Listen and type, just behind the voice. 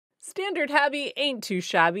Standard Habbie ain't too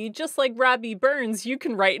shabby. Just like Robbie Burns, you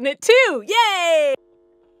can write in it too! Yay!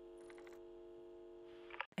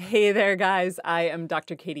 Hey there guys, I am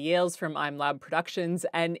Dr. Katie Ailes from I'm Loud Productions,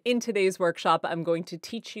 and in today's workshop I'm going to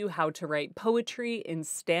teach you how to write poetry in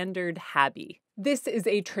Standard Habbie. This is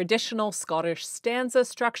a traditional Scottish stanza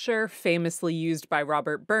structure famously used by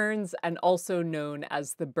Robert Burns and also known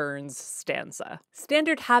as the Burns stanza.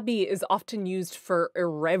 Standard Habbie is often used for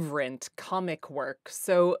irreverent comic work,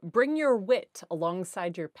 so bring your wit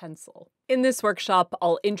alongside your pencil. In this workshop,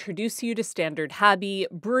 I'll introduce you to Standard Habbie,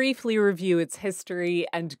 briefly review its history,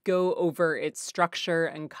 and go over its structure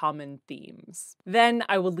and common themes. Then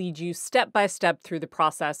I will lead you step by step through the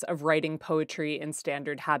process of writing poetry in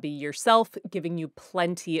Standard Habbie yourself, giving you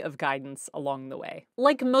plenty of guidance along the way.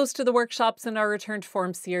 Like most of the workshops in our Return to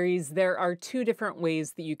Form series, there are two different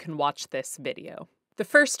ways that you can watch this video. The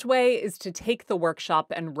first way is to take the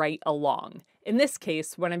workshop and write along. In this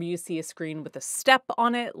case, whenever you see a screen with a step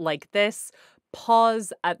on it like this,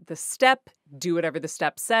 pause at the step, do whatever the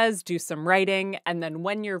step says, do some writing, and then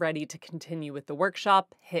when you're ready to continue with the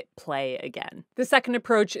workshop, hit play again. The second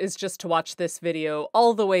approach is just to watch this video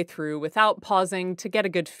all the way through without pausing to get a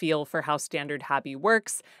good feel for how Standard Habbie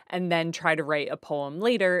works, and then try to write a poem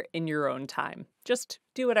later in your own time. Just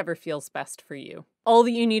do whatever feels best for you. All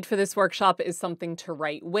that you need for this workshop is something to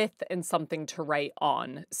write with and something to write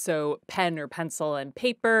on. So pen or pencil and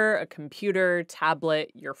paper, a computer,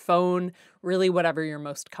 tablet, your phone, really whatever you're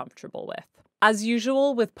most comfortable with. As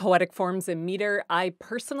usual with poetic forms in meter, I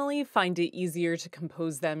personally find it easier to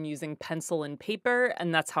compose them using pencil and paper,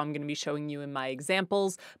 and that's how I'm going to be showing you in my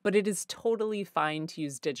examples, but it is totally fine to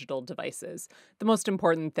use digital devices. The most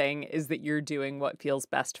important thing is that you're doing what feels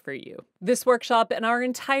best for you. This workshop and our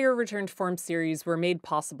entire Return to Form series were made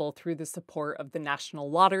possible through the support of the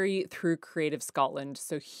National Lottery through Creative Scotland,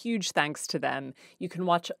 so huge thanks to them. You can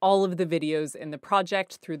watch all of the videos in the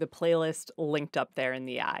project through the playlist linked up there in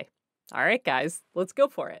the eye. All right, guys, let's go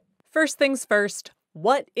for it. First things first,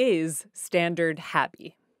 what is Standard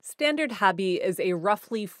Habbie? Standard Habbie is a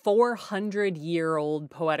roughly 400-year-old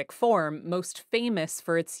poetic form most famous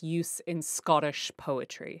for its use in Scottish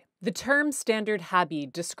poetry. The term Standard Habbie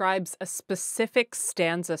describes a specific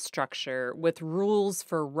stanza structure with rules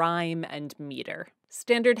for rhyme and meter.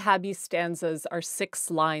 Standard Habbie stanzas are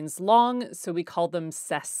 6 lines long, so we call them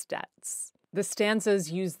sestets. The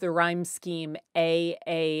stanzas use the rhyme scheme A,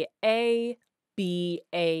 A, A, B,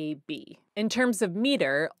 A, B. In terms of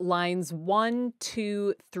meter, lines 1,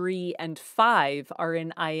 2, 3, and 5 are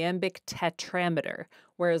in iambic tetrameter,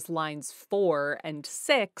 whereas lines 4 and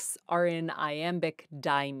 6 are in iambic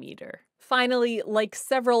dimeter. Finally, like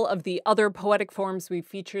several of the other poetic forms we've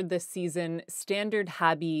featured this season, Standard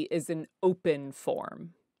Habbie is an open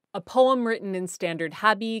form. A poem written in Standard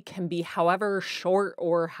Habbie can be however short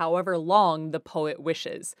or however long the poet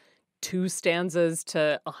wishes, 2 stanzas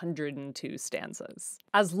to 102 stanzas.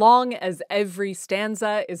 As long as every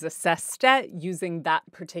stanza is a sestet using that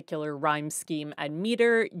particular rhyme scheme and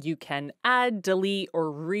meter, you can add, delete,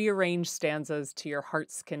 or rearrange stanzas to your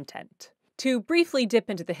heart's content. To briefly dip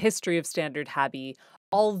into the history of Standard Habbie,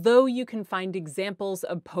 although you can find examples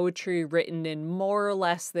of poetry written in more or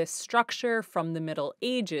less this structure from the Middle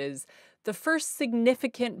Ages, the first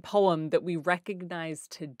significant poem that we recognize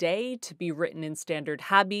today to be written in Standard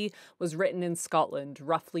Habbie was written in Scotland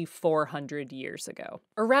roughly 400 years ago.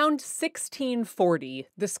 Around 1640,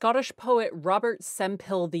 the Scottish poet Robert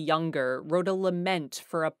Sempill the Younger wrote a lament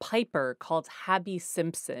for a piper called Habbie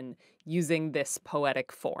Simpson using this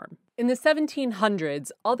poetic form. In the 1700s,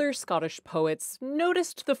 other Scottish poets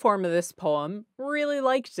noticed the form of this poem, really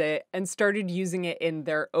liked it, and started using it in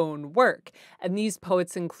their own work. And these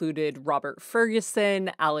poets included Robert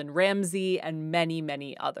Fergusson, Allan Ramsay, and many,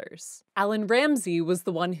 many others. Allan Ramsay was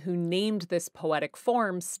the one who named this poetic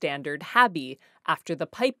form Standard Habbie, after the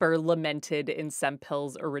piper lamented in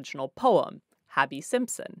Sempill's original poem, Habbie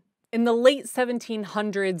Simpson. In the late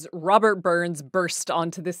 1700s, Robert Burns burst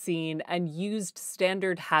onto the scene and used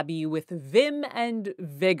Standard Habbie with vim and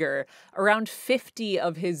vigor. Around 50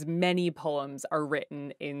 of his many poems are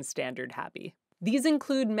written in Standard Habbie. These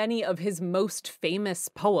include many of his most famous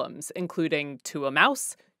poems, including To a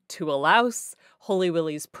Mouse, To a Louse, Holy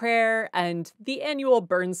Willie's Prayer, and the annual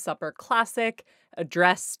Burns Supper classic,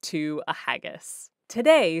 Address to a Haggis.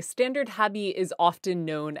 Today, Standard Habbie is often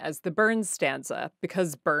known as the Burns stanza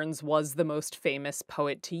because Burns was the most famous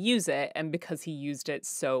poet to use it and because he used it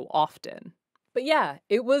so often. But yeah,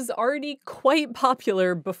 it was already quite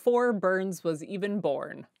popular before Burns was even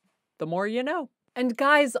born. The more you know. And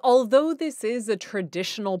guys, although this is a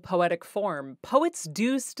traditional poetic form, poets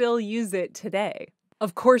do still use it today.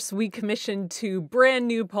 Of course, we commissioned 2 brand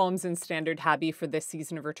new poems in Standard Habbie for this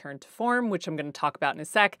season of Return to Form, which I'm going to talk about in a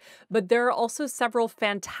sec, but there are also several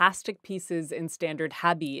fantastic pieces in Standard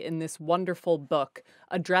Habbie in this wonderful book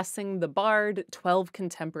addressing the Bard. 12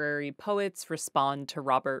 Contemporary Poets Respond to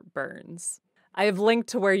Robert Burns. I have linked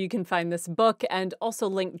to where you can find this book and also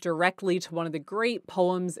linked directly to one of the great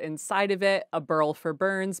poems inside of it, A Burl for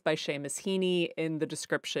Burns by Seamus Heaney, in the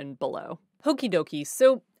description below. Okie dokie,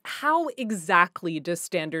 so how exactly does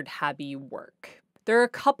Standard Habbie work? There are a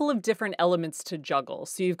couple of different elements to juggle.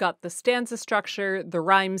 So you've got the stanza structure, the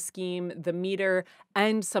rhyme scheme, the meter,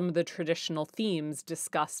 and some of the traditional themes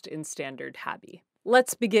discussed in Standard Habbie.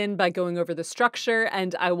 Let's begin by going over the structure,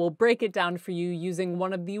 and I will break it down for you using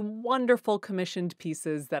one of the wonderful commissioned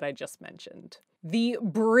pieces that I just mentioned. The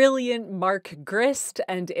brilliant Mark Grist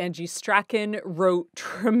and Angie Strachan wrote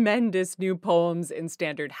tremendous new poems in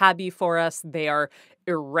Standard Habbie for us. They are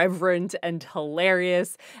irreverent and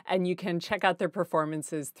hilarious, and you can check out their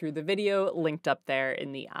performances through the video linked up there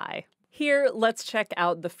in the eye. Here, let's check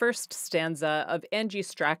out the first stanza of Angie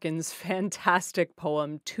Strachan's fantastic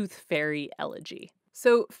poem, Tooth Fairy Elegy.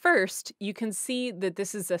 So first, you can see that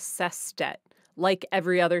this is a sestet. Like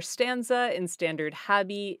every other stanza in Standard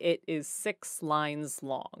Habbie, it is 6 lines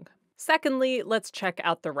long. Secondly, let's check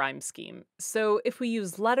out the rhyme scheme. So if we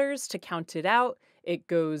use letters to count it out, it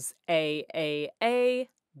goes A,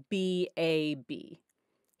 B, A, B.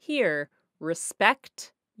 Here,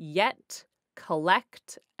 respect, yet,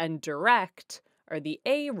 collect, and direct are the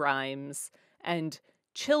A rhymes, and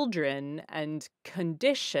children and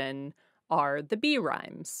condition are the B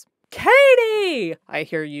rhymes. Katie! I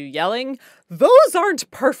hear you yelling. Those aren't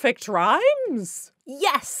perfect rhymes!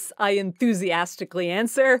 Yes, I enthusiastically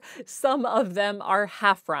answer. Some of them are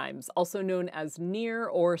half rhymes, also known as near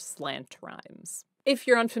or slant rhymes. If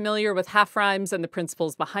you're unfamiliar with half rhymes and the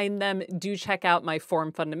principles behind them, do check out my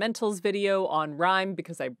Form Fundamentals video on rhyme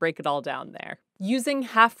because I break it all down there. Using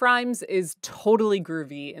half rhymes is totally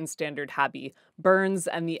groovy in Standard Habbie. Burns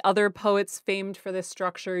and the other poets famed for this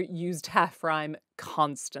structure used half rhyme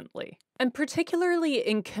constantly. And particularly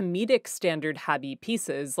in comedic Standard Habbie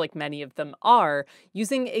pieces, like many of them are,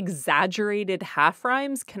 using exaggerated half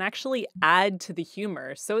rhymes can actually add to the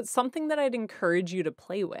humor, so it's something that I'd encourage you to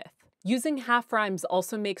play with. Using half rhymes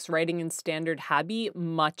also makes writing in Standard Habbie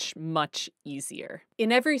much, much easier.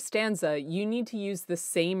 In every stanza, you need to use the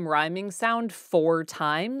same rhyming sound 4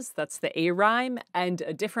 times, that's the A rhyme, and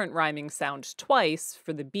a different rhyming sound twice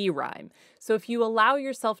for the B rhyme. So if you allow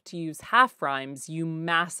yourself to use half rhymes, you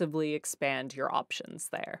massively expand your options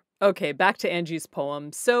there. Okay, back to Angie's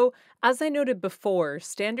poem. So, as I noted before,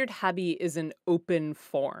 Standard Habbie is an open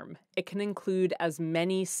form. It can include as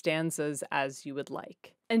many stanzas as you would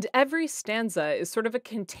like. And every stanza is sort of a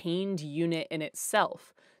contained unit in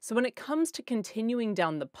itself. So when it comes to continuing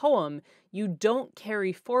down the poem, you don't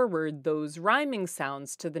carry forward those rhyming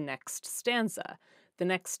sounds to the next stanza. The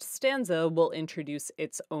next stanza will introduce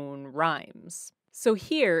its own rhymes. So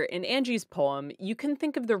here, in Angie's poem, you can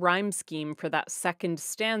think of the rhyme scheme for that second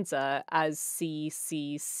stanza as C,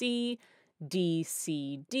 C, C, D,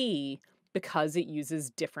 C, D, because it uses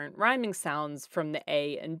different rhyming sounds from the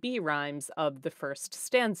A and B rhymes of the first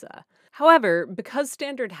stanza. However, because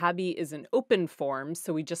Standard Habbie is an open form,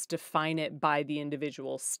 so we just define it by the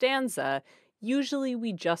individual stanza, usually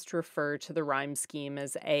we just refer to the rhyme scheme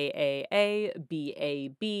as A,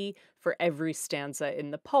 B, B for every stanza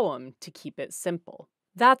in the poem to keep it simple.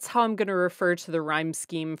 That's how I'm going to refer to the rhyme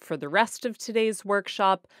scheme for the rest of today's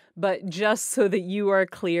workshop, but just so that you are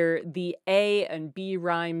clear, the A and B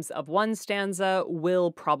rhymes of one stanza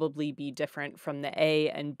will probably be different from the A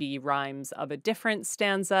and B rhymes of a different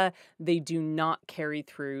stanza. They do not carry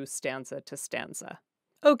through stanza to stanza.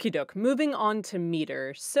 Okie doke, moving on to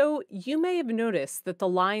meter. So you may have noticed that the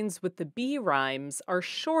lines with the B rhymes are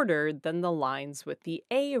shorter than the lines with the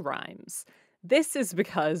A rhymes. This is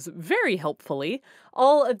because, very helpfully,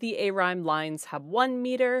 all of the A rhyme lines have 1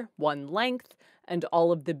 meter, 1 length, and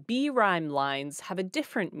all of the B rhyme lines have a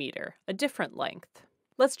different meter, a different length.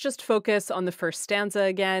 Let's just focus on the first stanza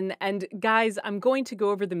again, and guys, I'm going to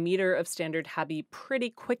go over the meter of Standard Habbie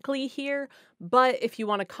pretty quickly here, but if you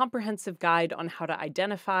want a comprehensive guide on how to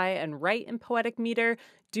identify and write in poetic meter,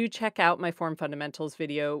 do check out my Form Fundamentals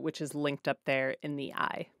video, which is linked up there in the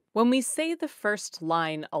eye. When we say the first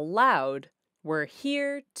line aloud, we're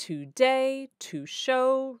here today to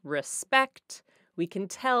show respect. We can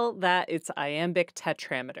tell that it's iambic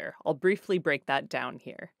tetrameter. I'll briefly break that down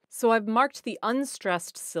here. So I've marked the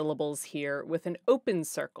unstressed syllables here with an open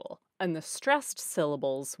circle, and the stressed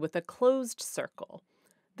syllables with a closed circle.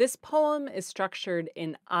 This poem is structured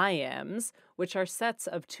in iambs, which are sets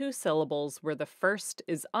of 2 syllables where the first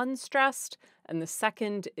is unstressed and the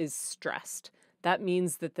second is stressed. That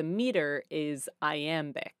means that the meter is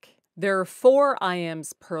iambic. There are 4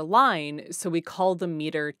 iambs per line, so we call the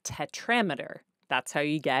meter tetrameter. That's how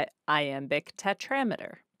you get iambic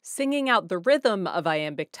tetrameter. Singing out the rhythm of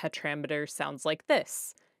iambic tetrameter sounds like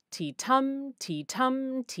this. Ti-tum,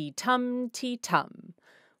 ti-tum, ti-tum, ti-tum.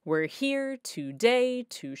 We're here today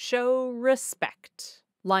to show respect.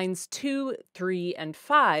 Lines 2, 3, and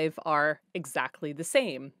 5 are exactly the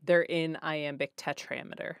same. They're in iambic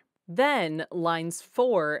tetrameter. Then lines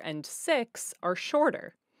 4 and 6 are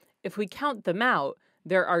shorter. If we count them out,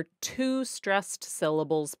 there are 2 stressed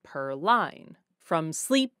syllables per line. From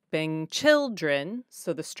sleeping children,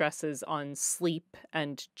 so the stress is on sleep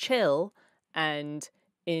and chill, and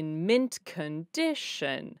in mint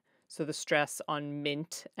condition, so the stress on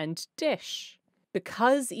mint and dish.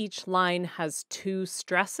 Because each line has 2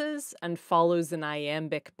 stresses and follows an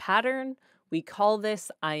iambic pattern, we call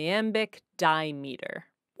this iambic dimeter.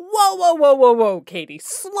 Whoa, whoa, whoa, whoa, whoa, Katie,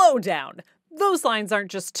 slow down. Those lines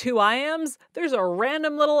aren't just 2 iambs, there's a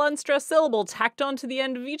random little unstressed syllable tacked onto the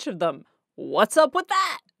end of each of them. What's up with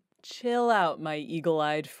that? Chill out, my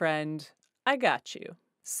eagle-eyed friend. I got you.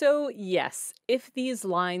 So yes, if these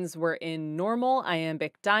lines were in normal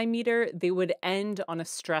iambic dimeter, they would end on a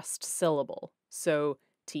stressed syllable. So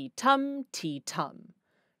ti-tum, ti-tum.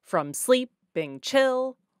 From sleeping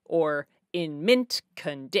chill, or in mint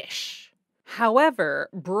condish. However,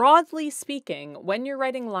 broadly speaking, when you're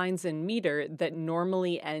writing lines in meter that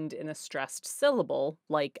normally end in a stressed syllable,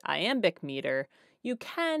 like iambic meter, you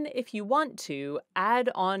can, if you want to,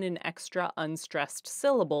 add on an extra unstressed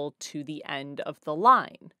syllable to the end of the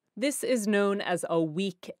line. This is known as a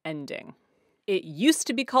weak ending. It used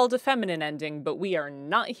to be called a feminine ending, but we are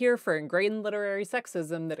not here for ingrained literary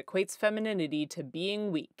sexism that equates femininity to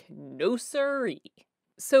being weak. No siree.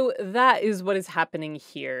 So that is what is happening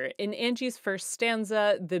here. In Angie's first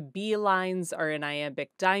stanza, the B lines are in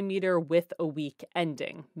iambic dimeter with a weak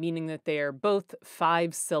ending, meaning that they are both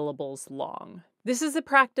 5 syllables long. This is a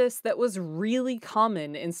practice that was really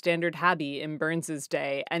common in standard Habbie in Burns's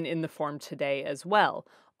day and in the form today as well.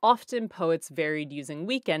 Often poets varied using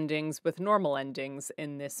weak endings with normal endings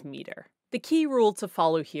in this meter. The key rule to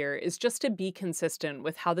follow here is just to be consistent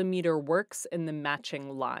with how the meter works in the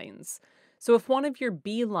matching lines. So if one of your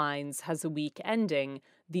B lines has a weak ending,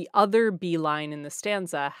 the other B line in the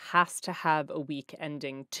stanza has to have a weak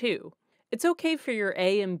ending too. It's okay for your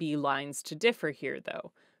A and B lines to differ here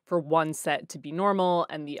though, for one set to be normal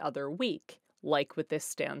and the other weak, like with this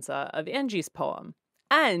stanza of Angie's poem.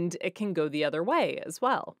 And it can go the other way as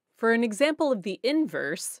well. For an example of the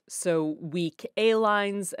inverse, so weak A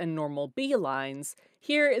lines and normal B lines,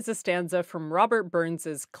 here is a stanza from Robert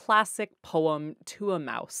Burns's classic poem To a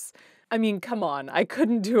Mouse. I mean, come on, I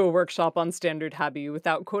couldn't do a workshop on standard Habbie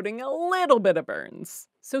without quoting a little bit of Burns.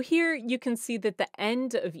 So here you can see that the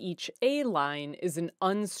end of each A line is an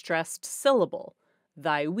unstressed syllable.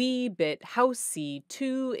 Thy wee bit housey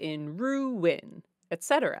to in ruin,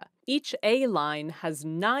 etc. Each A line has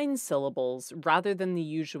 9 syllables rather than the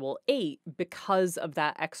usual 8 because of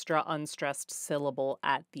that extra unstressed syllable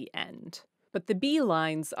at the end. But the B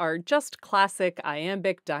lines are just classic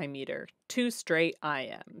iambic dimeter, 2 straight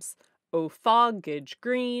iambs. O foggage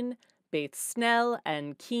green, baith snell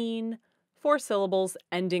and keen, 4 syllables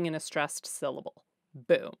ending in a stressed syllable.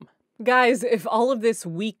 Boom. Guys, if all of this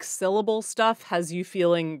weak syllable stuff has you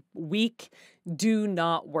feeling weak, do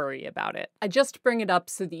not worry about it. I just bring it up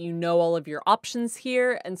so that you know all of your options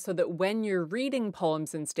here, and so that when you're reading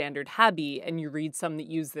poems in standard Habbie and you read some that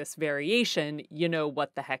use this variation, you know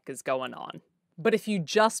what the heck is going on. But if you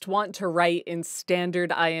just want to write in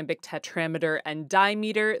standard iambic tetrameter and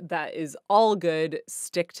dimeter, that is all good.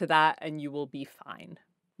 Stick to that and you will be fine.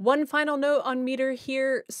 One final note on meter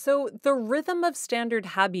here. So the rhythm of standard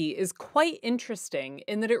Habbie is quite interesting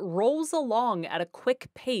in that it rolls along at a quick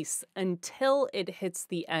pace until it hits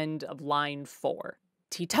the end of line 4.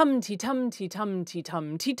 Ti-tum, ti-tum, ti-tum,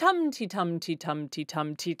 ti-tum, ti-tum, ti-tum, ti-tum,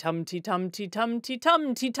 ti-tum, ti-tum, ti-tum, ti-tum,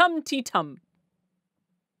 ti-tum, ti-tum, ti-tum.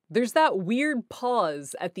 There's that weird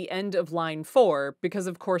pause at the end of line 4 because,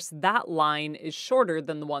 of course, that line is shorter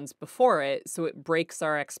than the ones before it, so it breaks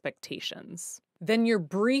our expectations. Then you're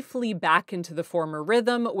briefly back into the former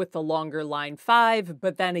rhythm with the longer line 5,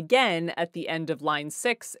 but then again, at the end of line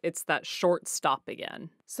 6, it's that short stop again.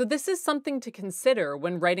 So this is something to consider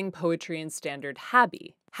when writing poetry in standard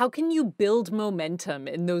Habbie. How can you build momentum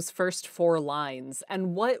in those first 4 lines?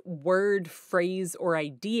 And what word, phrase, or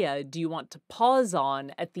idea do you want to pause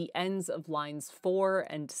on at the ends of lines 4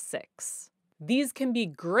 and 6? These can be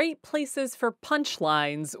great places for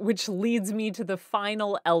punchlines, which leads me to the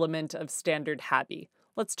final element of standard Habbie.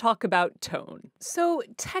 Let's talk about tone. So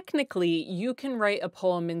technically, you can write a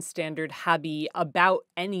poem in standard Habbie about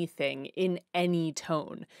anything in any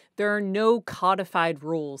tone. There are no codified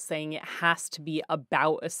rules saying it has to be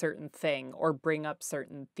about a certain thing or bring up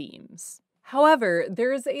certain themes. However,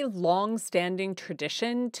 there is a long-standing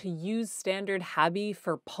tradition to use standard Habbie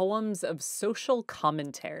for poems of social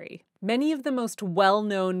commentary. Many of the most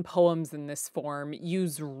well-known poems in this form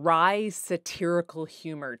use wry satirical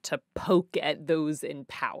humor to poke at those in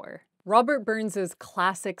power. Robert Burns's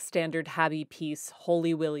classic standard Habbie piece,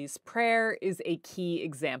 Holy Willie's Prayer, is a key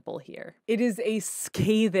example here. It is a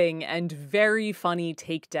scathing and very funny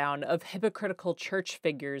takedown of hypocritical church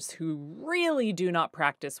figures who really do not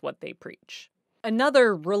practice what they preach.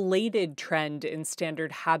 Another related trend in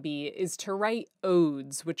standard Habbie is to write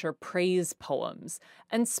odes, which are praise poems,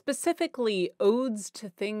 and specifically odes to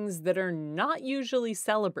things that are not usually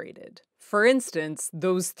celebrated. For instance,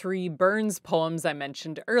 those 3 Burns poems I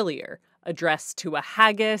mentioned earlier, addressed to a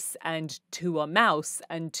haggis and to a mouse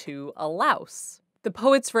and to a louse. The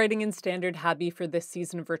poets writing in standard Habbie for this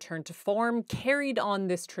season of Return to Form carried on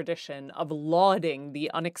this tradition of lauding the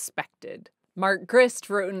unexpected. Mark Grist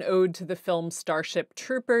wrote an ode to the film Starship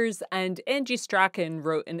Troopers, and Angie Strachan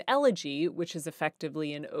wrote an elegy, which is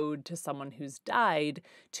effectively an ode to someone who's died,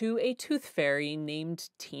 to a tooth fairy named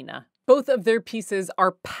Tina. Both of their pieces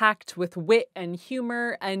are packed with wit and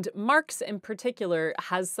humor, and Mark's in particular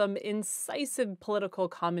has some incisive political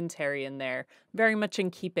commentary in there, very much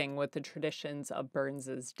in keeping with the traditions of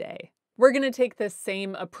Burns's day. We're going to take this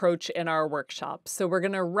same approach in our workshop, so we're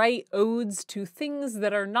going to write odes to things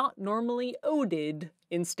that are not normally oded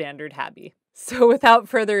in standard Habbie. So without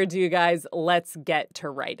further ado, guys, let's get to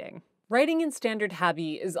writing. Writing in standard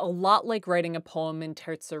Habbie is a lot like writing a poem in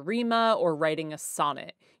terza rima or writing a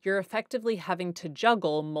sonnet. You're effectively having to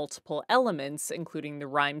juggle multiple elements, including the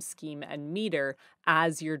rhyme scheme and meter,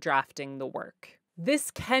 as you're drafting the work.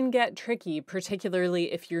 This can get tricky,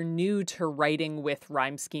 particularly if you're new to writing with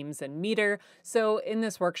rhyme schemes and meter, so in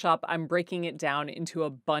this workshop, I'm breaking it down into a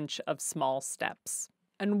bunch of small steps.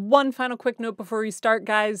 And one final quick note before we start,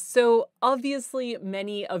 guys. So obviously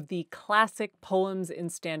many of the classic poems in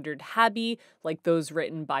standard Habbie, like those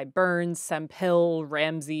written by Burns, Sempill,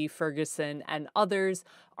 Ramsay, Ferguson, and others,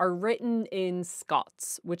 are written in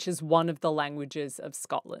Scots, which is one of the languages of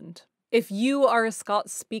Scotland. If you are a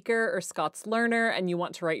Scots speaker or Scots learner and you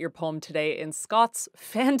want to write your poem today in Scots,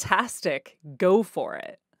 fantastic, go for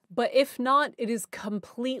it. But if not, it is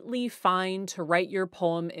completely fine to write your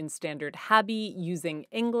poem in standard Habbie using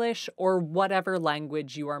English or whatever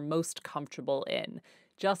language you are most comfortable in.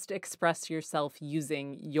 Just express yourself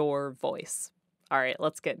using your voice. All right,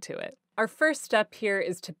 let's get to it. Our first step here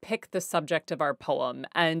is to pick the subject of our poem,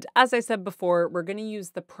 and as I said before, we're going to use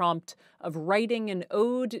the prompt of writing an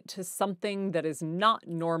ode to something that is not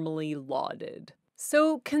normally lauded.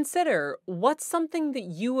 So consider, what's something that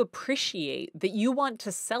you appreciate, that you want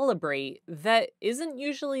to celebrate, that isn't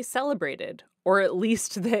usually celebrated, or at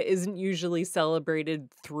least that isn't usually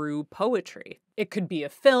celebrated through poetry? It could be a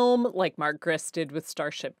film, like Mark Grist did with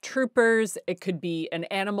Starship Troopers. It could be an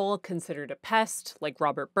animal considered a pest, like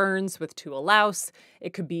Robert Burns with To a Louse.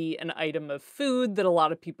 It could be an item of food that a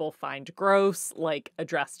lot of people find gross, like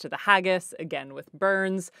Addressed to the Haggis, again with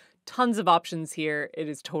Burns. Tons of options here. It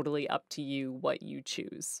is totally up to you what you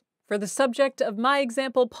choose. For the subject of my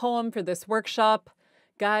example poem for this workshop,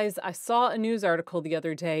 guys, I saw a news article the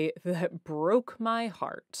other day that broke my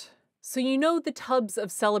heart. So you know the tubs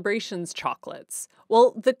of Celebrations chocolates?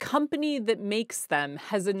 Well, the company that makes them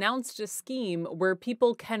has announced a scheme where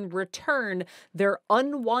people can return their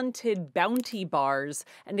unwanted Bounty bars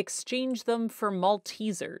and exchange them for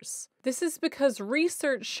Maltesers. This is because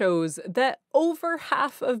research shows that over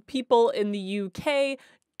half of people in the UK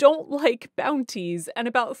don't like Bounties and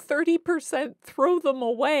about 30% throw them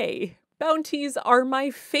away. Bounties are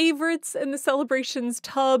my favorites in the Celebrations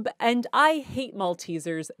tub, and I hate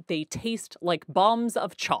Maltesers. They taste like bombs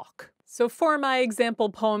of chalk. So for my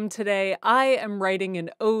example poem today, I am writing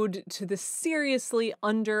an ode to the seriously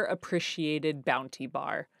underappreciated Bounty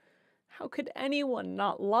bar. How could anyone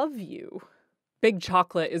not love you? Big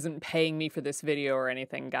Chocolate isn't paying me for this video or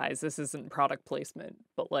anything, guys. This isn't product placement,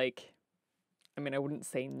 but I wouldn't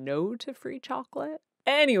say no to free chocolate.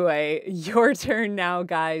 Anyway, your turn now,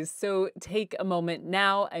 guys. So take a moment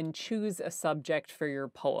now and choose a subject for your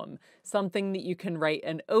poem. Something that you can write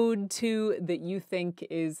an ode to that you think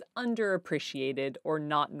is underappreciated or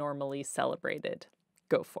not normally celebrated.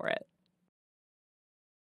 Go for it.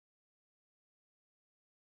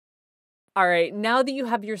 All right, now that you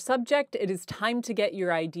have your subject, it is time to get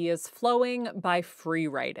your ideas flowing by free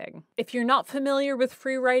writing. If you're not familiar with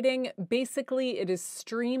free writing, basically it is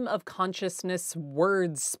stream of consciousness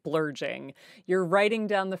word splurging. You're writing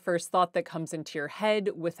down the first thought that comes into your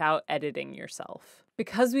head without editing yourself.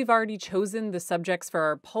 Because we've already chosen the subjects for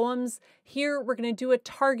our poems, here we're going to do a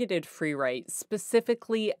targeted free write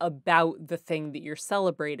specifically about the thing that you're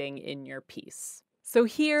celebrating in your piece. So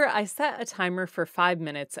here I set a timer for 5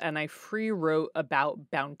 minutes and I free wrote about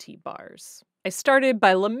bounty bars. I started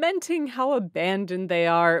by lamenting how abandoned they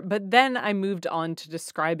are, but then I moved on to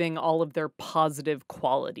describing all of their positive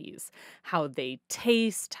qualities. How they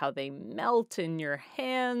taste, how they melt in your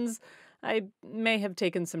hands. I may have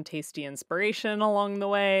taken some tasty inspiration along the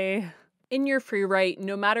way. In your free write,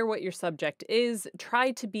 no matter what your subject is,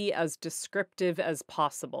 try to be as descriptive as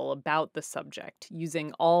possible about the subject,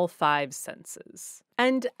 using all 5 senses.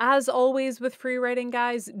 And as always with free writing,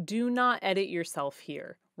 guys, do not edit yourself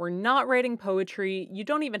here. We're not writing poetry. You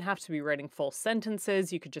don't even have to be writing full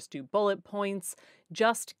sentences. You could just do bullet points.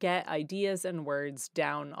 Just get ideas and words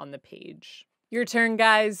down on the page. Your turn,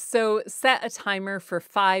 guys. So set a timer for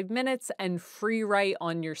 5 minutes and free write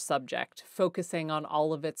on your subject, focusing on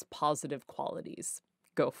all of its positive qualities.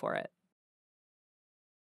 Go for it.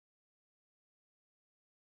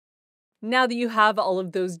 Now that you have all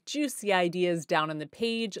of those juicy ideas down on the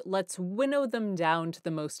page, let's winnow them down to the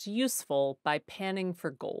most useful by panning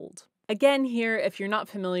for gold. Again here, if you're not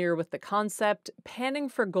familiar with the concept, panning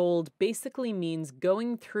for gold basically means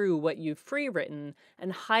going through what you've free written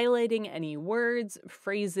and highlighting any words,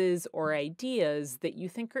 phrases, or ideas that you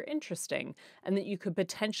think are interesting and that you could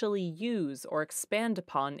potentially use or expand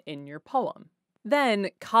upon in your poem. Then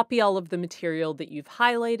copy all of the material that you've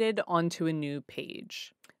highlighted onto a new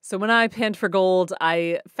page. So when I panned for gold,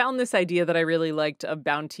 I found this idea that I really liked of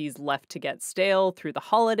bounties left to get stale through the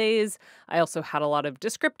holidays. I also had a lot of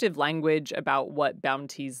descriptive language about what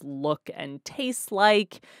bounties look and taste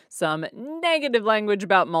like, some negative language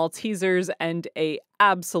about Maltesers, and a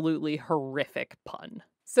absolutely horrific pun.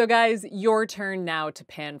 So guys, your turn now to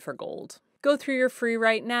pan for gold. Go through your free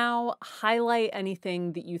write now, highlight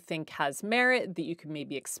anything that you think has merit that you can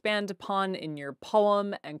maybe expand upon in your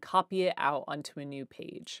poem, and copy it out onto a new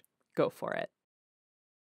page. Go for it.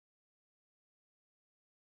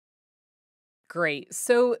 Great.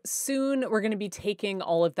 So soon we're going to be taking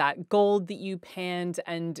all of that gold that you panned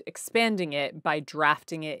and expanding it by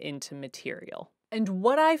drafting it into material. And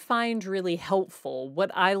what I find really helpful,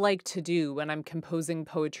 what I like to do when I'm composing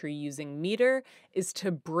poetry using meter, is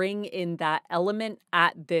to bring in that element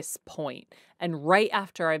at this point. And right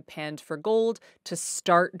after I've panned for gold, to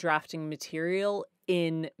start drafting material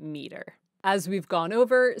in meter. As we've gone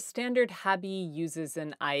over, standard Habbie uses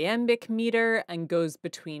an iambic meter and goes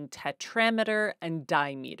between tetrameter and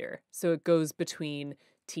dimeter. So it goes between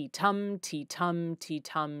ti-tum, ti-tum,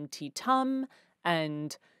 ti-tum, ti-tum,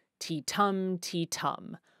 and ti-tum,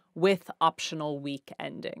 ti-tum, with optional weak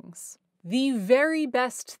endings. The very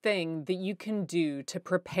best thing that you can do to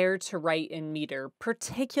prepare to write in meter,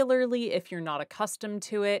 particularly if you're not accustomed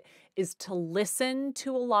to it, is to listen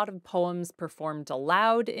to a lot of poems performed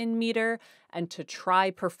aloud in meter and to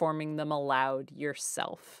try performing them aloud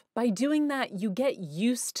yourself. By doing that, you get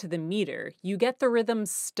used to the meter. You get the rhythm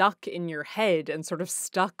stuck in your head and sort of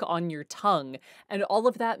stuck on your tongue, and all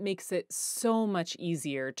of that makes it so much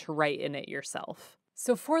easier to write in it yourself.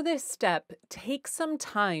 So for this step, take some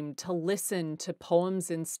time to listen to poems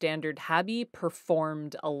in standard Habbie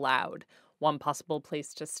performed aloud. One possible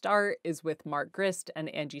place to start is with Mark Grist and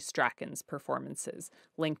Angie Strachan's performances,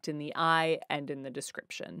 linked in the eye and in the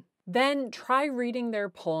description. Then try reading their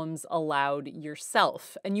poems aloud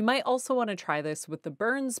yourself. And you might also want to try this with the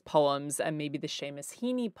Burns poems and maybe the Seamus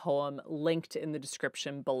Heaney poem linked in the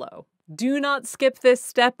description below. Do not skip this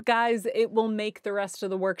step, guys. It will make the rest of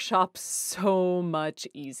the workshop so much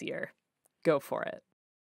easier. Go for it.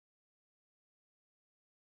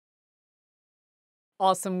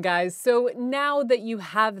 Awesome, guys. So now that you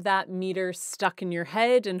have that meter stuck in your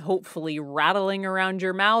head and hopefully rattling around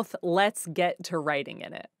your mouth, let's get to writing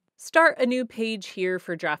in it. Start a new page here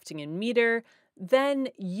for drafting in meter. Then,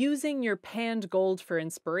 using your panned gold for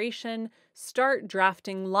inspiration, start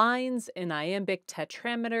drafting lines in iambic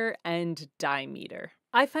tetrameter and dimeter.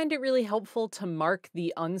 I find it really helpful to mark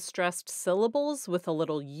the unstressed syllables with a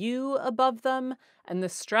little U above them and the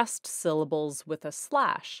stressed syllables with a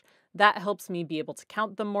slash. That helps me be able to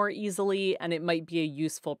count them more easily, and it might be a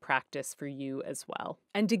useful practice for you as well.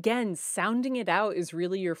 And again, sounding it out is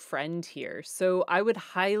really your friend here, so I would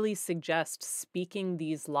highly suggest speaking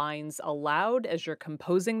these lines aloud as you're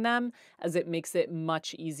composing them, as it makes it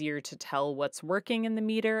much easier to tell what's working in the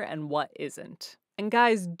meter and what isn't. And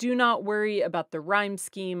guys, do not worry about the rhyme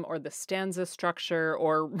scheme or the stanza structure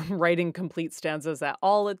or writing complete stanzas at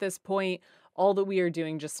all at this point. All that we are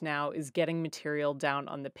doing just now is getting material down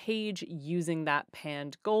on the page using that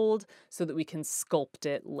panned gold so that we can sculpt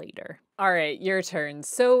it later. All right, your turn.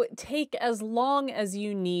 So take as long as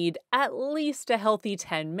you need, at least a healthy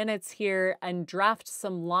 10 minutes here, and draft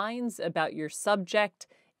some lines about your subject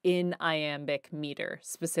in iambic meter,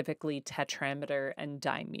 specifically tetrameter and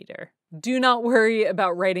dimeter. Do not worry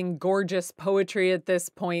about writing gorgeous poetry at this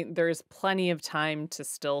point. There's plenty of time to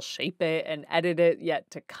still shape it and edit it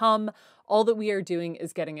yet to come. All that we are doing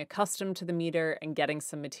is getting accustomed to the meter and getting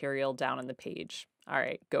some material down on the page. All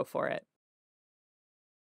right, go for it.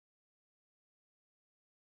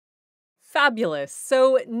 Fabulous.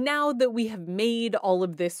 So now that we have made all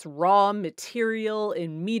of this raw material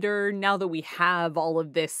in meter, now that we have all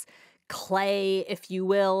of this clay, if you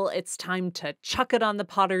will, it's time to chuck it on the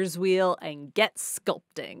potter's wheel and get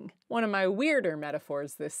sculpting. One of my weirder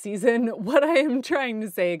metaphors this season. What I am trying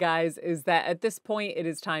to say, guys, is that at this point it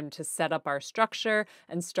is time to set up our structure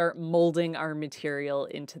and start molding our material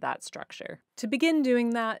into that structure. To begin doing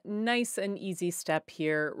that, nice and easy step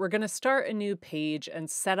here, we're going to start a new page and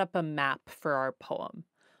set up a map for our poem.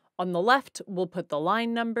 On the left, we'll put the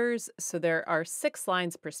line numbers, so there are 6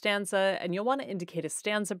 lines per stanza, and you'll want to indicate a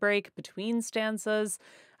stanza break between stanzas.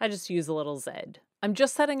 I just use a little Z. I'm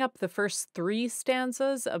just setting up the first 3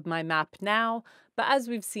 stanzas of my map now, but as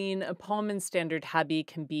we've seen, a poem in standard Habbie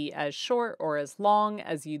can be as short or as long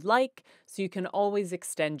as you'd like, so you can always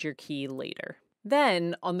extend your key later.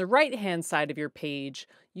 Then, on the right-hand side of your page,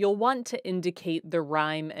 you'll want to indicate the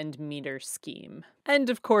rhyme and meter scheme. And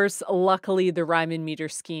of course, luckily the rhyme and meter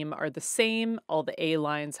scheme are the same. All the A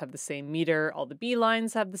lines have the same meter, all the B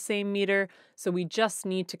lines have the same meter, so we just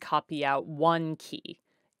need to copy out one key.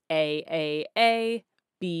 A,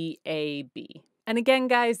 B, A, B. And again,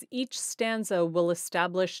 guys, each stanza will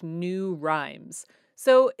establish new rhymes.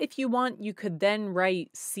 So if you want, you could then write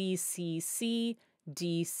C, C, C,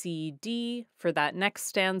 D, C, D for that next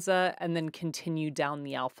stanza, and then continue down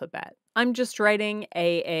the alphabet. I'm just writing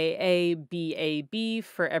A, B, B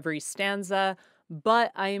for every stanza,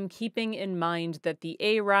 but I am keeping in mind that the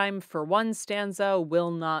A rhyme for one stanza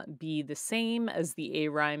will not be the same as the A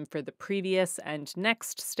rhyme for the previous and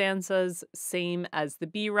next stanzas, same as the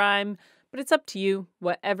B rhyme, but it's up to you.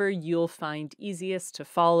 Whatever you'll find easiest to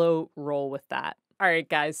follow, roll with that. All right,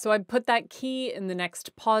 guys, so I put that key in the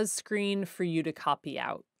next pause screen for you to copy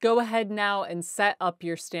out. Go ahead now and set up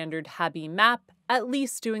your standard Habbie map, at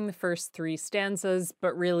least doing the first 3 stanzas,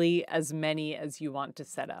 but really as many as you want to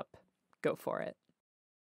set up. Go for it.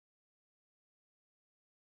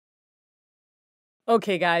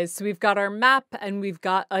 Okay, guys, so we've got our map and we've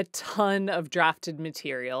got a ton of drafted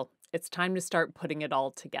material. It's time to start putting it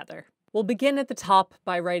all together. We'll begin at the top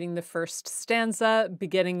by writing the first stanza,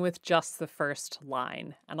 beginning with just the first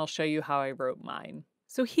line, and I'll show you how I wrote mine.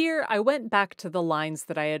 So here, I went back to the lines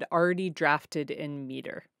that I had already drafted in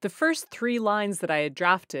meter. The first 3 lines that I had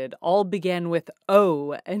drafted all began with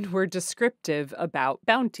O and were descriptive about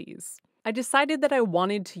bounties. I decided that I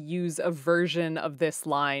wanted to use a version of this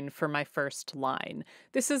line for my first line.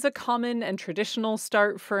 This is a common and traditional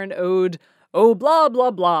start for an ode, oh blah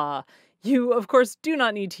blah blah. You, of course, do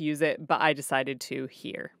not need to use it, but I decided to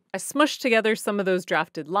here. I smushed together some of those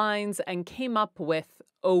drafted lines and came up with,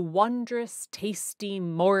 "O wondrous, tasty,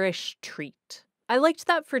 Moorish treat." I liked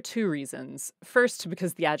that for 2 reasons. First,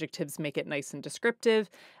 because the adjectives make it nice and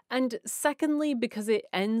descriptive, and secondly, because it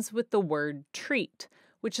ends with the word treat,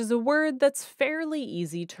 which is a word that's fairly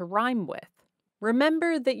easy to rhyme with.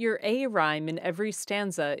 Remember that your A rhyme in every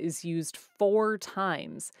stanza is used 4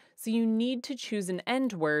 times, so you need to choose an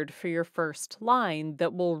end word for your first line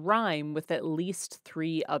that will rhyme with at least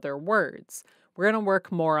 3 other words. We're going to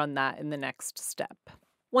work more on that in the next step.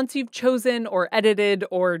 Once you've chosen or edited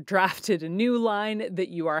or drafted a new line that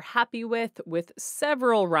you are happy with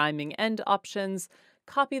several rhyming end options,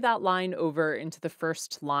 copy that line over into the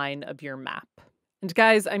first line of your map. And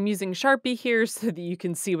guys, I'm using Sharpie here so that you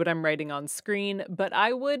can see what I'm writing on screen, but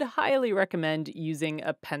I would highly recommend using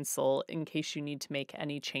a pencil in case you need to make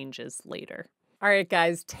any changes later. All right,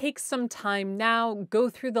 guys, take some time now, go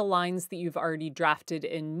through the lines that you've already drafted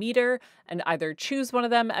in meter, and either choose one of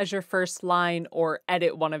them as your first line or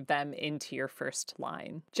edit one of them into your first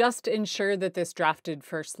line. Just ensure that this drafted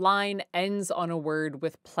first line ends on a word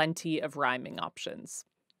with plenty of rhyming options.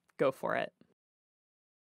 Go for it.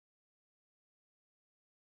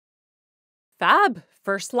 Fab!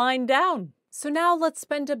 First line down. So now let's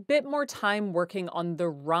spend a bit more time working on the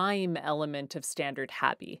rhyme element of standard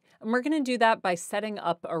Habbie. And we're going to do that by setting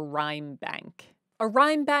up a rhyme bank. A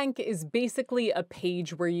rhyme bank is basically a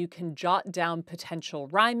page where you can jot down potential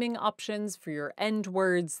rhyming options for your end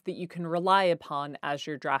words that you can rely upon as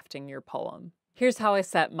you're drafting your poem. Here's how I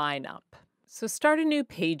set mine up. So start a new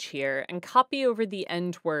page here and copy over the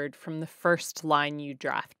end word from the first line you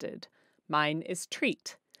drafted. Mine is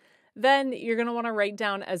treat. Then you're going to want to write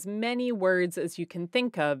down as many words as you can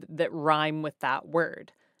think of that rhyme with that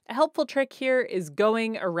word. A helpful trick here is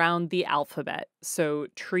going around the alphabet. So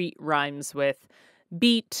treat rhymes with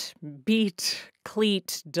beat,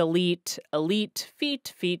 cleat, delete, elite,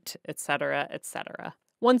 feet, etc., etc.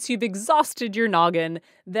 Once you've exhausted your noggin,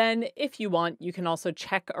 then if you want, you can also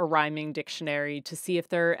check a rhyming dictionary to see if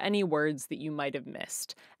there are any words that you might have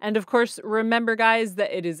missed. And of course, remember guys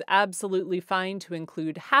that it is absolutely fine to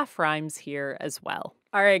include half rhymes here as well.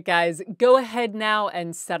 All right, guys, go ahead now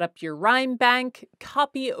and set up your rhyme bank,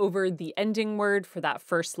 copy over the ending word for that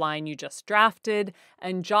first line you just drafted,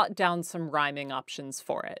 and jot down some rhyming options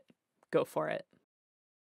for it. Go for it.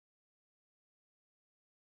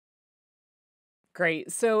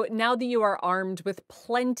 Great. So now that you are armed with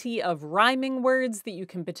plenty of rhyming words that you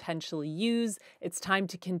can potentially use, it's time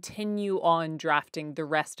to continue on drafting the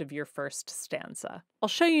rest of your first stanza. I'll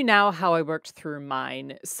show you now how I worked through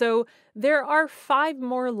mine. So there are 5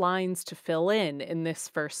 more lines to fill in this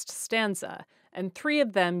first stanza, and 3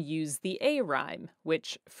 of them use the A rhyme,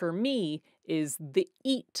 which for me is the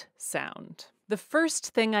eat sound. The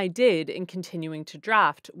first thing I did in continuing to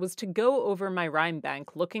draft was to go over my rhyme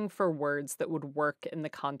bank looking for words that would work in the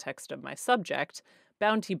context of my subject,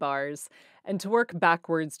 bounty bars, and to work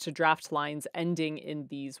backwards to draft lines ending in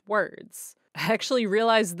these words. I actually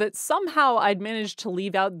realized that somehow I'd managed to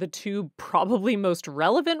leave out the 2 probably most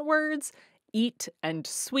relevant words, eat and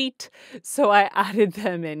sweet, so I added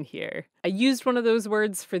them in here. I used one of those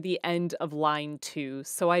words for the end of line 2,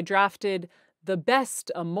 so I drafted the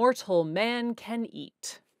best a mortal man can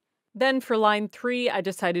eat. Then for line 3, I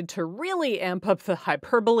decided to really amp up the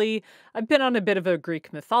hyperbole. I've been on a bit of a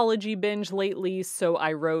Greek mythology binge lately, so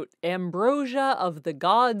I wrote ambrosia of the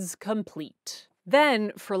gods complete.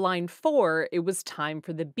 Then for line 4, it was time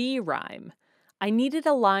for the B rhyme. I needed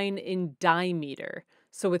a line in dimeter,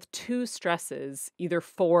 so with 2 stresses, either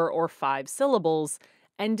 4 or 5 syllables,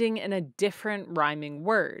 ending in a different rhyming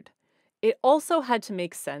word. It also had to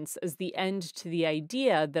make sense as the end to the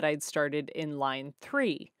idea that I'd started in line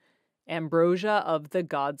 3. Ambrosia of the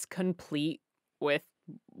gods complete with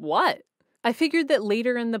what? I figured that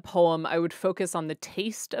later in the poem I would focus on the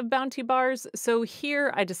taste of bounty bars, so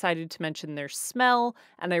here I decided to mention their smell,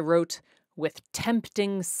 and I wrote with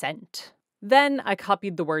tempting scent. Then I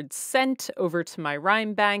copied the word scent over to my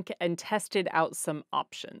rhyme bank and tested out some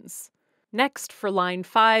options. Next, for line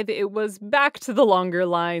 5, it was back to the longer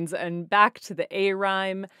lines and back to the A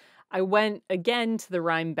rhyme. I went again to the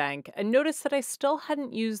rhyme bank and noticed that I still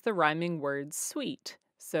hadn't used the rhyming word sweet,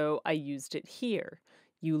 so I used it here.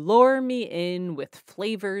 You lure me in with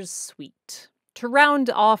flavors sweet. To round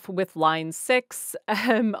off with line 6,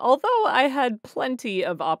 although I had plenty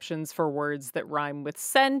of options for words that rhyme with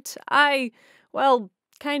scent, well,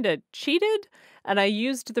 kinda cheated, and I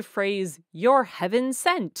used the phrase, "you're heaven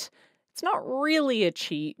sent." It's not really a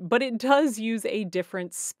cheat, but it does use a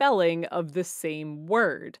different spelling of the same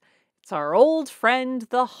word. It's our old friend,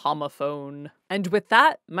 the homophone. And with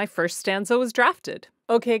that, my first stanza was drafted.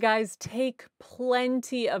 Okay, guys, take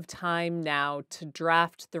plenty of time now to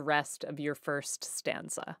draft the rest of your first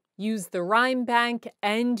stanza. Use the rhyme bank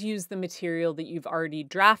and use the material that you've already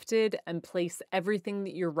drafted and place everything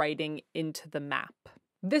that you're writing into the map.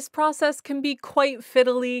 This process can be quite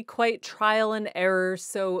fiddly, quite trial and error,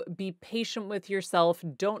 so be patient with yourself.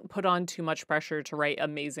 Don't put on too much pressure to write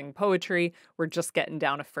amazing poetry. We're just getting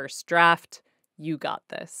down a first draft. You got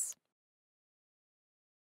this.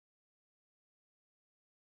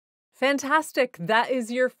 Fantastic! That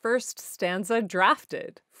is your first stanza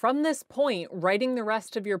drafted. From this point, writing the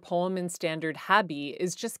rest of your poem in standard Habbie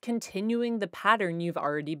is just continuing the pattern you've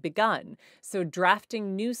already begun. So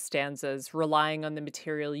drafting new stanzas, relying on the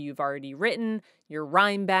material you've already written, your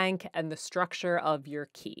rhyme bank, and the structure of your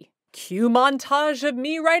key. Cue montage of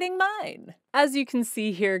me writing mine. As you can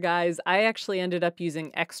see here, guys, I actually ended up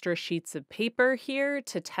using extra sheets of paper here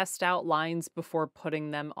to test out lines before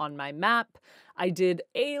putting them on my map. I did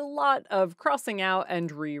a lot of crossing out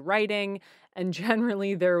and rewriting, and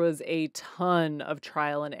generally there was a ton of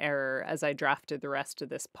trial and error as I drafted the rest of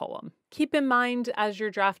this poem. Keep in mind as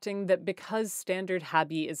you're drafting that because standard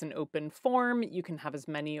Habbie is an open form, you can have as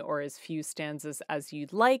many or as few stanzas as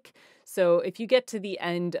you'd like. So if you get to the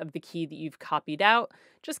end of the key that you've copied out,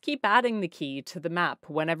 just keep adding the key to the map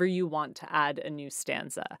whenever you want to add a new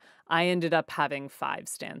stanza. I ended up having 5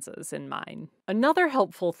 stanzas in mine. Another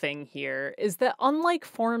helpful thing here is that unlike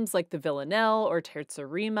forms like the villanelle or terza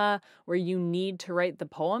rima, where you need to write the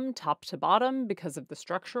poem top to bottom because of the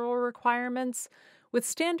structural requirements, with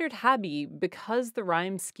standard Habbie, because the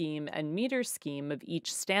rhyme scheme and meter scheme of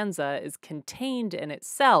each stanza is contained in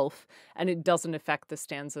itself and it doesn't affect the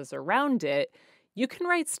stanzas around it, you can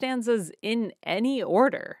write stanzas in any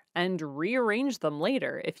order and rearrange them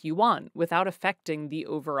later if you want without affecting the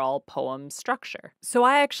overall poem structure. So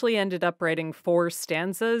I actually ended up writing 4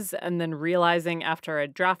 stanzas and then realizing after I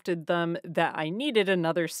drafted them that I needed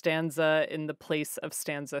another stanza in the place of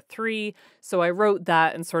stanza 3. So I wrote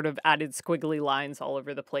that and sort of added squiggly lines all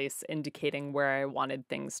over the place indicating where I wanted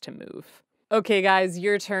things to move. Okay guys,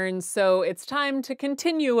 your turn. So it's time to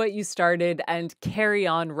continue what you started and carry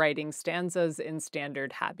on writing stanzas in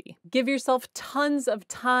standard Habbie. Give yourself tons of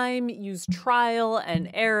time, use trial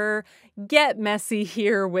and error, get messy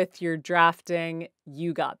here with your drafting.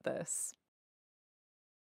 You got this.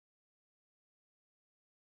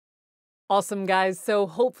 Awesome, guys. So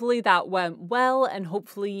hopefully that went well, and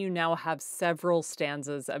hopefully you now have several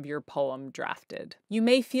stanzas of your poem drafted. You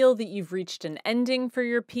may feel that you've reached an ending for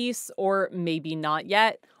your piece, or maybe not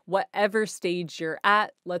yet. Whatever stage you're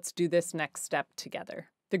at, let's do this next step together.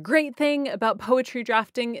 The great thing about poetry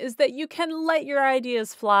drafting is that you can let your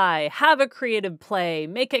ideas fly, have a creative play,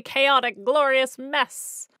 make a chaotic, glorious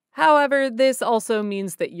mess. However, this also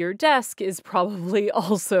means that your desk is probably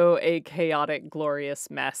also a chaotic,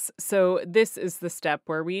 glorious mess. So this is the step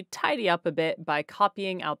where we tidy up a bit by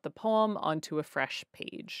copying out the poem onto a fresh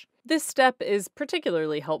page. This step is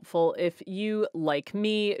particularly helpful if you, like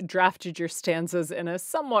me, drafted your stanzas in a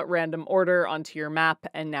somewhat random order onto your map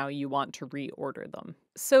and now you want to reorder them.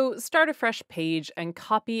 So start a fresh page and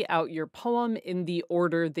copy out your poem in the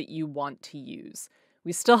order that you want to use.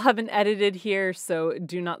 We still haven't edited here, so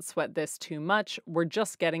do not sweat this too much. We're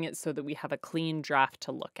just getting it so that we have a clean draft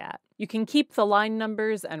to look at. You can keep the line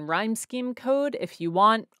numbers and rhyme scheme code if you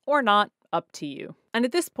want, or not, up to you. And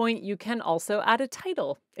at this point, you can also add a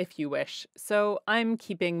title if you wish. So I'm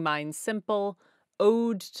keeping mine simple,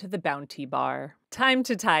 Ode to the Bounty Bar. Time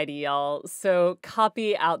to tidy, y'all. So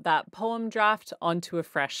copy out that poem draft onto a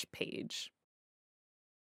fresh page.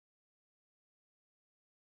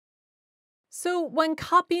 So when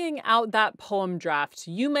copying out that poem draft,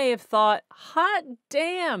 you may have thought, hot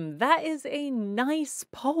damn, that is a nice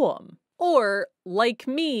poem. Or, like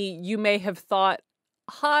me, you may have thought,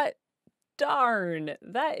 hot darn,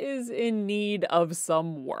 that is in need of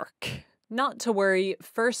some work. Not to worry,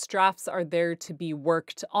 first drafts are there to be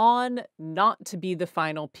worked on, not to be the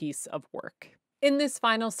final piece of work. In this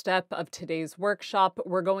final step of today's workshop,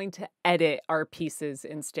 we're going to edit our pieces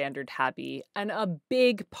in standard Habbie, and a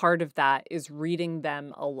big part of that is reading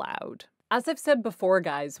them aloud. As I've said before,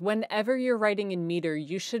 guys, whenever you're writing in meter,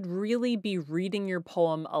 you should really be reading your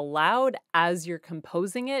poem aloud as you're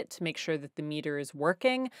composing it to make sure that the meter is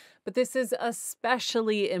working, but this is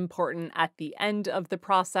especially important at the end of the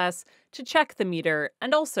process to check the meter,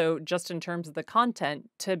 and also just in terms of the content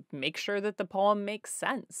to make sure that the poem makes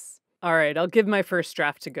sense. All right, I'll give my first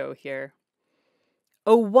draft to go here.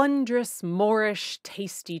 A wondrous, Moorish,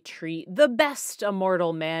 tasty treat, the best a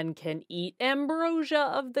mortal man can eat, ambrosia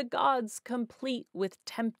of the gods complete with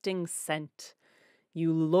tempting scent.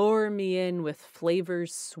 You lure me in with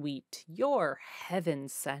flavors sweet, you're heaven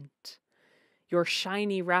sent. Your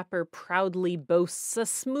shiny wrapper proudly boasts a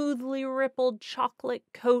smoothly rippled chocolate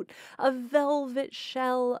coat, a velvet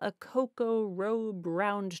shell, a cocoa robe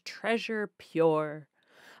round treasure pure.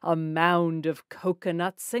 A mound of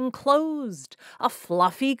coconuts enclosed, a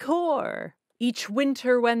fluffy core. Each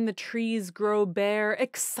winter when the trees grow bare,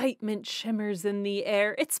 excitement shimmers in the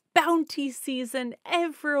air. It's bounty season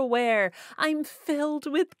everywhere. I'm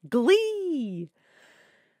filled with glee.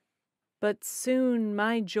 But soon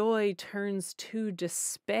my joy turns to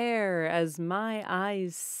despair as my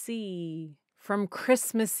eyes see. From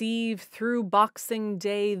Christmas Eve through Boxing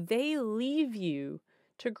Day, they leave you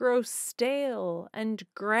to grow stale and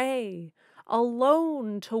gray,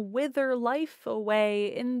 alone to wither life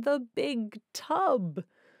away in the big tub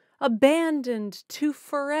abandoned to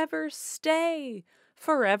forever stay,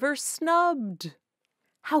 forever snubbed.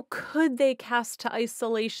 How could they cast to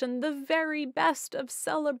isolation the very best of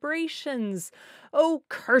celebrations? Oh,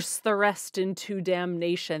 curse the rest into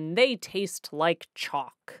damnation, they taste like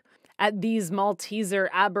chalk. At these Malteser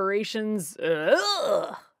aberrations,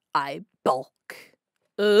 I balk.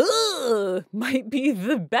 Might be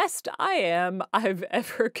the best I've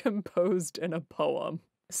ever composed in a poem.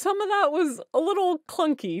 Some of that was a little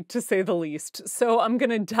clunky, to say the least, so I'm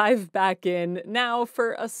gonna dive back in now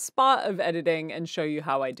for a spot of editing and show you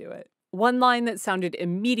how I do it. One line that sounded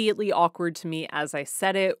immediately awkward to me as I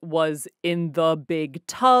said it was "in the big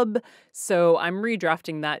tub," so I'm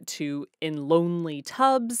redrafting that to "in lonely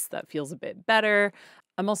tubs." That feels a bit better.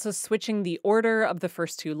 I'm also switching the order of the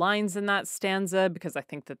first two lines in that stanza because I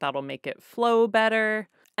think that that'll make it flow better.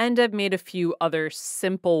 And I've made a few other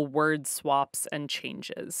simple word swaps and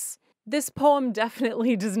changes. This poem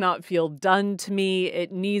definitely does not feel done to me.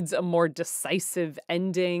 It needs a more decisive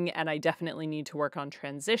ending, and I definitely need to work on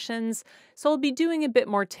transitions, so I'll be doing a bit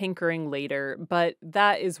more tinkering later, but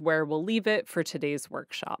that is where we'll leave it for today's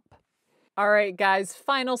workshop. All right, guys,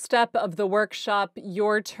 final step of the workshop,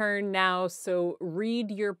 your turn now, so read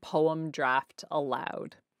your poem draft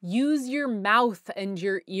aloud. Use your mouth and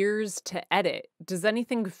your ears to edit. Does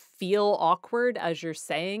anything feel awkward as you're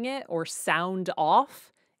saying it or sound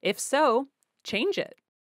off? If so, change it.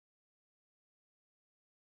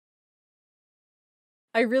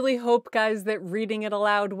 I really hope, guys, that reading it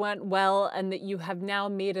aloud went well and that you have now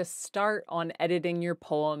made a start on editing your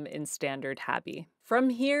poem in standard Habbie. From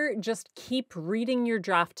here, just keep reading your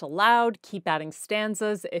draft aloud, keep adding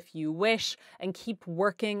stanzas if you wish, and keep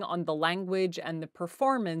working on the language and the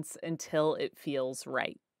performance until it feels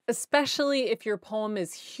right. Especially if your poem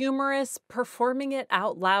is humorous, performing it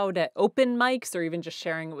out loud at open mics or even just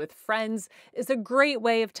sharing it with friends is a great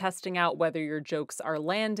way of testing out whether your jokes are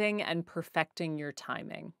landing and perfecting your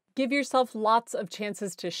timing. Give yourself lots of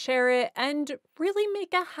chances to share it and really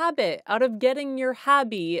make a habit out of getting your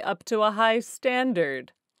Habbie up to a high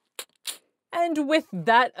standard. And with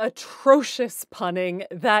that atrocious punning,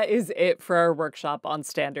 that is it for our workshop on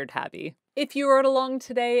standard Habbie. If you wrote along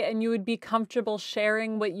today and you would be comfortable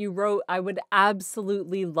sharing what you wrote, I would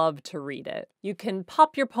absolutely love to read it. You can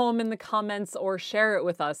pop your poem in the comments or share it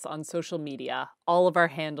with us on social media. All of our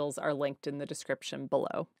handles are linked in the description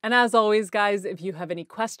below. And as always, guys, if you have any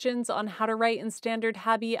questions on how to write in standard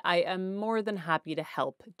Habbie, I am more than happy to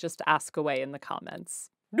help. Just ask away in the comments.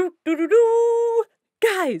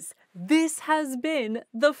 Guys, this has been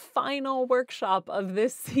the final workshop of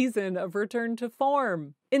this season of Return to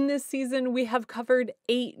Form. In this season, we have covered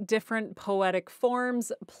 8 different poetic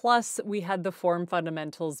forms, plus we had the Form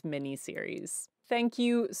Fundamentals mini-series. Thank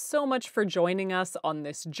you so much for joining us on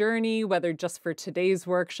this journey, whether just for today's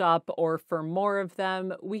workshop or for more of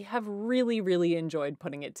them. We have really enjoyed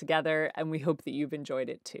putting it together, and we hope that you've enjoyed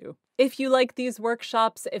it too. If you like these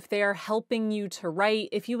workshops, if they are helping you to write,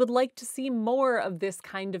 if you would like to see more of this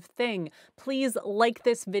kind of thing, please like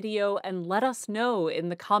this video and let us know in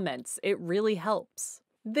the comments. It really helps.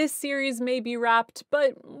 This series may be wrapped,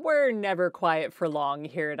 but we're never quiet for long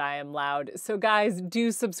here at I Am Loud. So guys,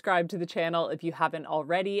 do subscribe to the channel if you haven't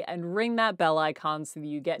already and ring that bell icon so that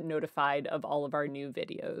you get notified of all of our new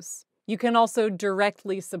videos. You can also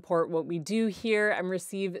directly support what we do here and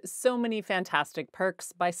receive so many fantastic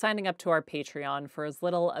perks by signing up to our Patreon for as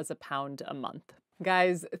little as £1 a month.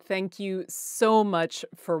 Guys, thank you so much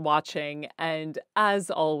for watching, and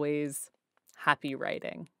as always, happy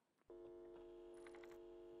writing.